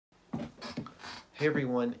Hey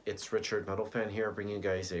everyone, it's Richard Metal Fan here, bringing you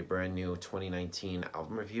guys a brand new 2019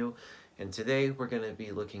 album review. And today we're going to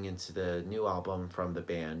be looking into the new album from the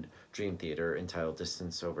band Dream Theater entitled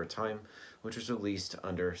Distance Over Time, which was released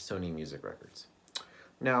under Sony Music Records.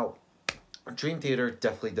 Now, Dream Theater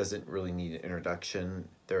definitely doesn't really need an introduction.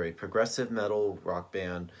 They're a progressive metal rock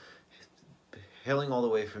band hailing all the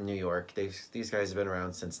way from New York. These guys have been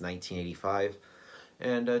around since 1985.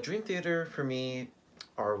 And Dream Theater, for me,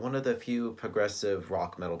 are one of the few progressive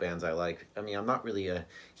rock metal bands I like. I mean, I'm not really a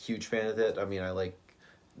huge fan of it. I mean, I like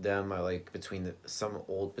them. I like some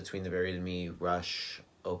old Between the Buried and Me, Rush,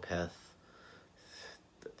 Opeth.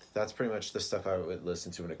 That's pretty much the stuff I would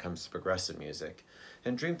listen to when it comes to progressive music.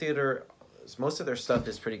 And Dream Theater, most of their stuff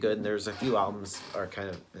is pretty good, and there's a few albums are kind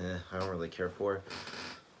of I don't really care for.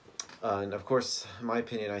 And of course, in my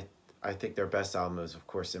opinion, I think their best album is, of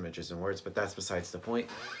course, Images and Words, but that's besides the point.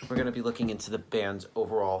 We're going to be looking into the band's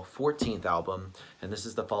overall 14th album, and this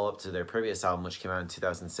is the follow-up to their previous album, which came out in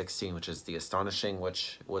 2016, which is The Astonishing,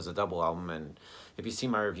 which was a double album, and if you see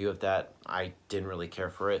my review of that, I didn't really care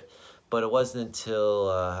for it, but it wasn't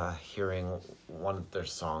until hearing one of their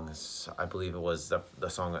songs, I believe it was the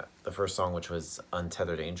first song, which was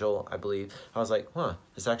Untethered Angel, I believe, I was like,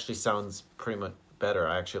 this actually sounds pretty much better.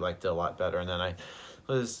 I actually liked it a lot better, and then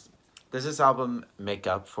does this album make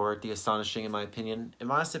up for The Astonishing, in my opinion? In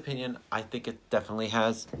my honest opinion, I think it definitely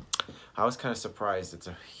has. I was kind of surprised. It's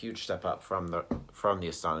a huge step up from the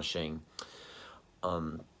Astonishing.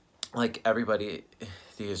 Like everybody,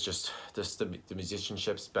 is just the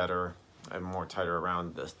musicianship's better and more tighter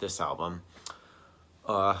around this album.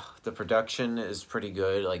 The production is pretty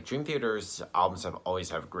good. Like Dream Theater's albums always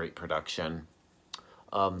have great production.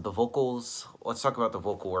 The vocals, let's talk about the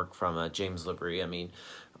vocal work from James LaBrie. I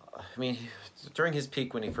mean, during his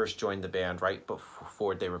peak when he first joined the band, right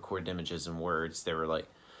before they recorded Images and Words, they were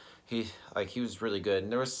he was really good.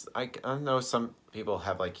 And there was, I know some people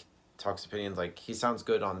have talks opinions, he sounds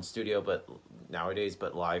good on studio, but nowadays,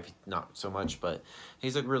 but live, not so much, but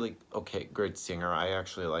he's a really great singer. I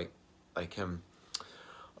actually like him.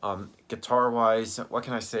 Guitar-wise, what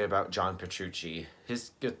can I say about John Petrucci?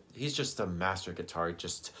 He's just a master guitar.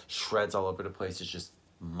 Just shreds all over the place. It's just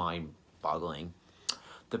mind-boggling.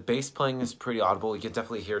 The bass playing is pretty audible. You can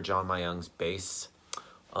definitely hear John Mayung's bass.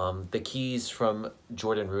 The keys from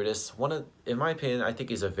Jordan Rudess. In my opinion, I think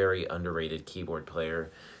he's a very underrated keyboard player.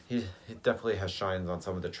 He definitely has shines on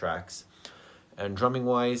some of the tracks. And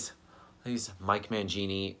drumming-wise, Mike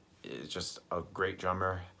Mangini is just a great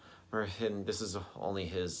drummer. And this is only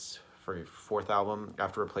his fourth album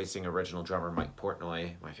after replacing original drummer Mike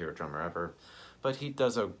Portnoy, my favorite drummer ever. But he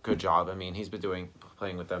does a good job. I mean, he's been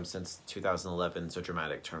playing with them since 2011, so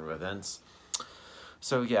dramatic turn of events.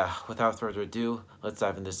 So yeah, without further ado, let's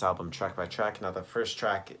dive into this album track by track. Now the first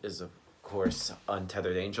track is, of course,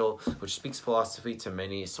 Untethered Angel, which speaks philosophy to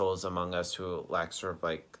many souls among us who lack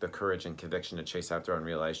the courage and conviction to chase after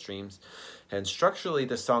unrealized dreams. And structurally,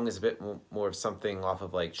 the song is a bit more of something off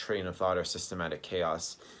of Train of Thought or Systematic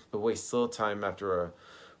Chaos, but wastes little time after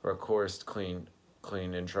a chorused clean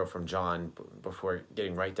intro from John before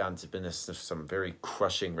getting right down to business of some very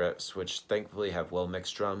crushing riffs, which thankfully have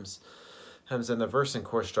well-mixed drums. And the verse and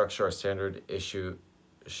chorus structure are standard issue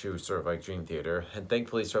sort of like Dream Theater, and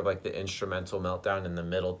thankfully sort of the instrumental meltdown in the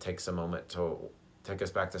middle takes a moment to take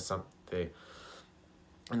us back to something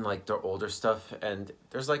and their older stuff, and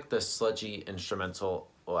there's the sludgy instrumental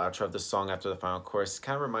outro of the song after the final chorus.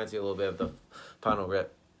 Kind of reminds me a little bit of the final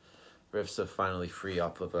riffs of Finally Free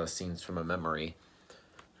off of Scenes from a Memory.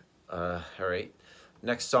 Alright,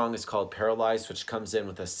 next song is called Paralyzed, which comes in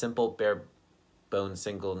with a simple bare bone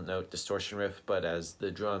single note distortion riff, but as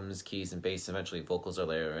the drums, keys, and bass, eventually vocals are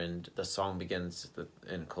layered, and the song begins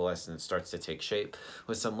in coalescence, starts to take shape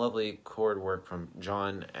with some lovely chord work from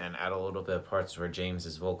John, and add a little bit of parts where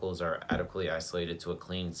James's vocals are adequately isolated to a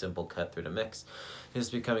clean, simple cut through the mix. It is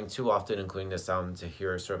becoming too often, including this album, to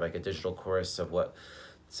hear sort of a digital chorus of what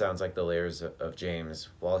sounds like the layers of James.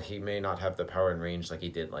 While he may not have the power and range like he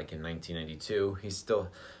did in 1992, he still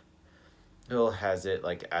has it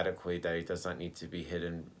adequately that he does not need to be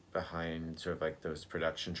hidden behind sort of those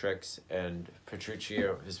production tricks. And Petrucci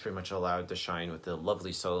is pretty much allowed to shine with the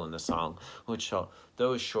lovely solo in the song, which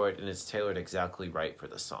though is short and it's tailored exactly right for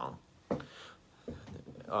the song.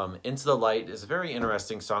 Into the Light is a very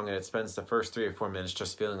interesting song, and it spends the first 3 or 4 minutes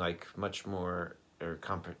just feeling much more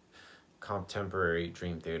contemporary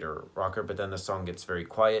Dream Theater rocker, but then the song gets very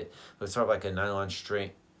quiet. It's sort of a nylon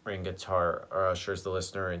string guitar ushers the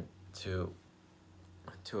listener into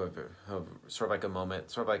a sort of a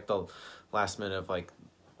moment, sort of the last minute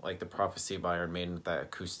of the Prophecy by Iron Maiden, with that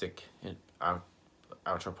acoustic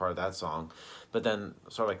outro part of that song. But then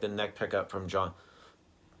sort of like the neck pickup from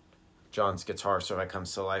John's guitar sort of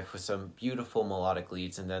comes to life with some beautiful melodic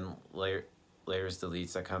leads, and then layers the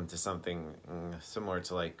leads that come to something similar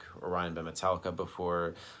to like Orion by Metallica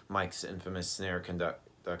before Mike's infamous snare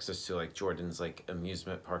conducts us to like Jordan's like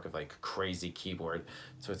amusement park of like crazy keyboard.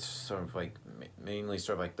 So it's sort of like mainly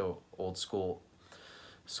sort of like the old school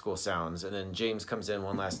sounds, and then James comes in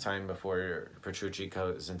one last time before Petrucci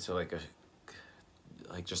goes into like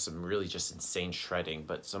just some really just insane shredding,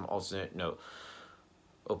 but some alternate note,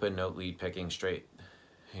 open note lead picking straight,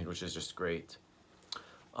 which is just great.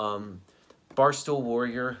 Barstool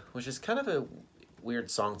Warrior, which is kind of a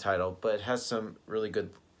weird song title, but it has some really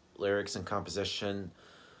good lyrics and composition.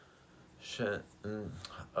 It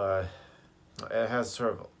has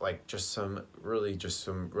sort of like just some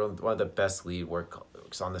one of the best lead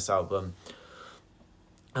works on this album.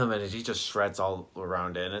 And he just shreds all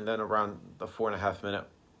around it, and then around the 4.5 minute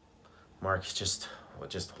mark, just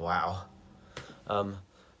wow.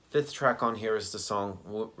 Fifth track on here is the song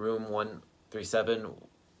Room 137,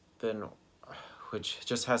 then, which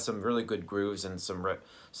just has some really good grooves and some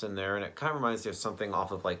riffs in there, and it kind of reminds me of something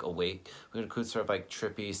off of like Awake. It includes sort of like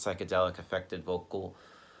trippy, psychedelic, affected vocals,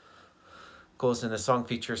 and the song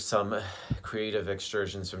features some creative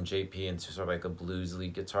excursions from JP into sort of like a blues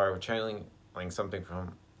lead guitar, channeling like something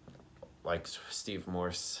from like Steve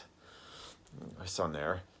Morse on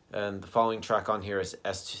there. And the following track on here is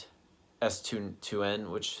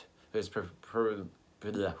S2N, which is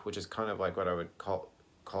which is kind of like what I would call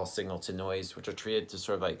signal to noise, which are treated to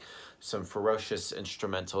sort of like some ferocious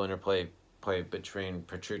instrumental interplay between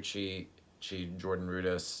Petrucci, Jordan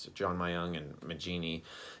Rudess, John Mayung, and Magini.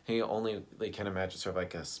 They can imagine sort of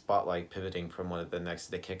like a spotlight pivoting from one to the next.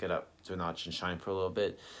 They kick it up to a notch and shine for a little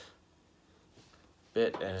bit,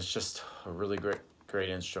 and it's just a really great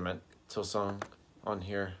instrumental song on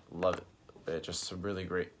here. Love it. Just some really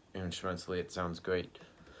great instrumentally. It sounds great.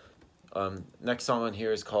 Next song on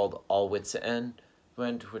here is called All Wits End,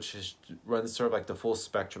 which runs sort of like the full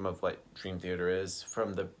spectrum of what Dream Theater is,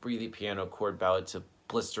 from the breathy piano chord ballad to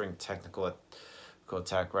blistering technical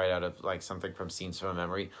attack right out of like something from Scenes from a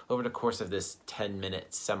Memory. Over the course of this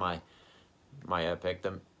 10-minute my epic,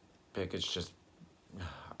 the pick is just,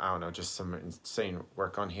 I don't know, just some insane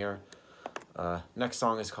work on here. Next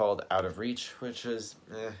song is called Out of Reach, which is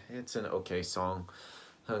it's an okay song.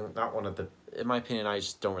 Not one of the, in my opinion, I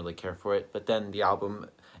just don't really care for it. But then the album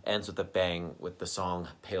ends with a bang with the song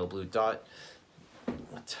Pale Blue Dot.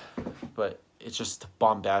 But it's just a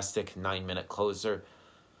bombastic 9-minute closer.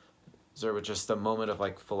 With just a moment of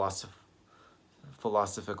like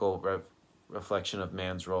philosophical reflection of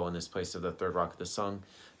man's role in this place of the third rock of the song.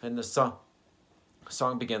 And the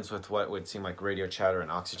song begins with what would seem like radio chatter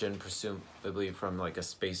and oxygen, presumably from like a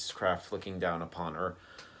spacecraft looking down upon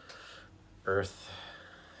Earth.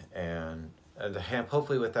 And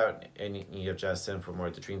hopefully without any need of Justin for more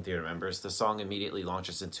of the Dream Theater members, the song immediately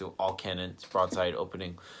launches into all cannons broadside,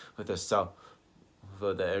 opening with a salvo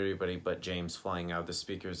that everybody but James flying out of the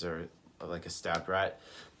speakers are like a stabbed rat.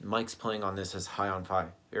 Mike's playing on this as high on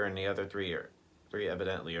fire, and the other three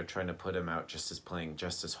evidently are trying to put him out playing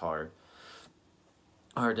just as hard.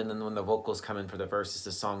 And then when the vocals come in for the verses,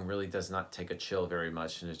 the song really does not take a chill very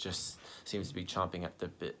much, and it just seems to be chomping at the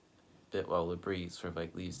bit while LaBrie sort of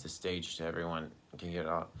like leaves the stage to everyone can get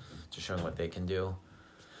out to showing what they can do.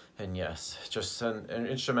 And yes, just an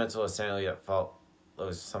instrumental assembly that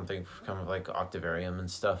follows something kind of like Octavarium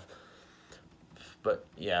and stuff. But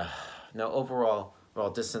yeah, now overall,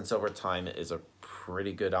 Distance Over Time is a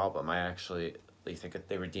pretty good album. I actually think that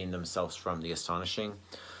they redeemed themselves from The Astonishing.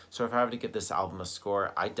 So if I were to give this album a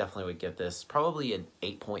score, I definitely would give this probably an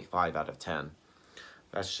 8.5 out of 10.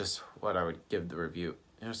 That's just what I would give the review.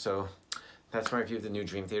 So that's my review of the new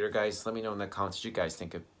Dream Theater, guys. Let me know in the comments what you guys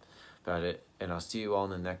think about it, and I'll see you all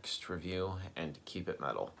in the next review, and keep it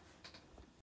metal.